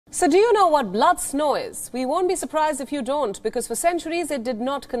So do you know what blood snow is? We won't be surprised if you don't, because for centuries it did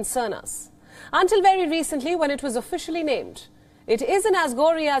not concern us. Until very recently, when it was officially named. It isn't as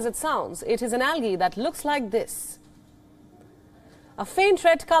gory as it sounds. It is an algae that looks like this. A faint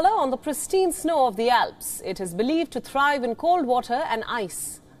red color on the pristine snow of the Alps. It is believed to thrive in cold water and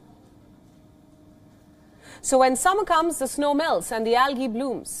ice. So when summer comes, the snow melts and the algae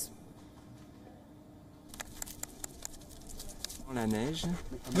blooms.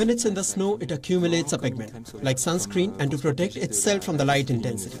 When it's in the snow, it accumulates a pigment, like sunscreen, and to protect itself from the light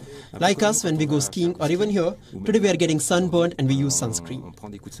intensity. Like us, when we go skiing or even here, today we are getting sunburned and we use sunscreen.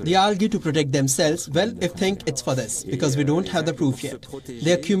 The algae, to protect themselves, well, think it's for this, because we don't have the proof yet.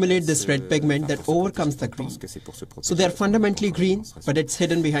 They accumulate this red pigment that overcomes the green. So they are fundamentally green, but it's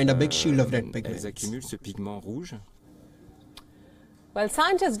hidden behind a big shield of red pigments. Well,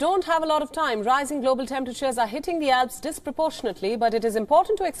 scientists don't have a lot of time. Rising global temperatures are hitting the Alps disproportionately, but it is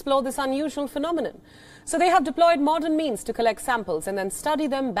important to explore this unusual phenomenon. So they have deployed modern means to collect samples and then study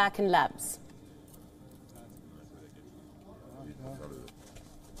them back in labs.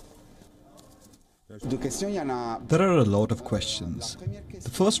 There are a lot of questions. The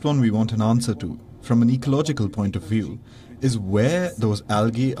first one we want an answer to, from an ecological point of view, is where those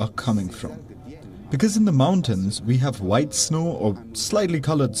algae are coming from. Because in the mountains, we have white snow or slightly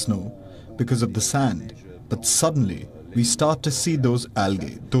colored snow because of the sand. But suddenly, we start to see those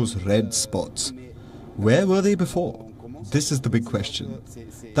algae, those red spots. Where were they before? This is the big question.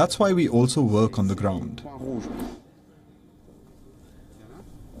 That's why we also work on the ground.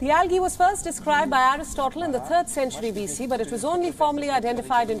 The algae was first described by Aristotle in the 3rd century BC, but it was only formally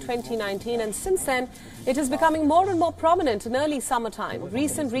identified in 2019, and since then it is becoming more and more prominent in early summertime.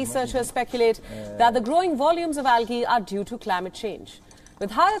 Recent researchers speculate that the growing volumes of algae are due to climate change.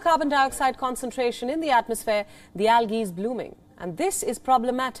 With higher carbon dioxide concentration in the atmosphere, the algae is blooming. And this is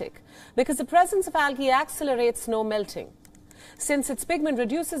problematic because the presence of algae accelerates snow melting, since its pigment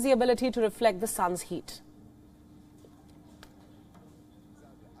reduces the ability to reflect the sun's heat.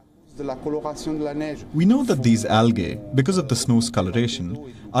 We know that these algae, because of the snow's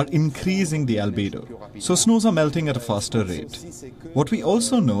coloration, are increasing the albedo, so snows are melting at a faster rate. What we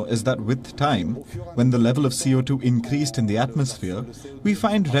also know is that with time, when the level of CO2 increased in the atmosphere, we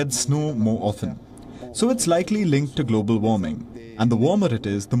find red snow more often. So it's likely linked to global warming, and the warmer it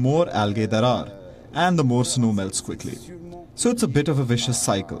is, the more algae there are, and the more snow melts quickly. So it's a bit of a vicious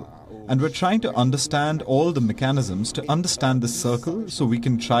cycle. And we're trying to understand all the mechanisms to understand this circle so we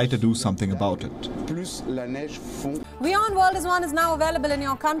can try to do something about it. WION World is now available in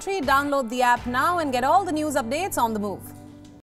your country. Download the app now and get all the news updates on the move.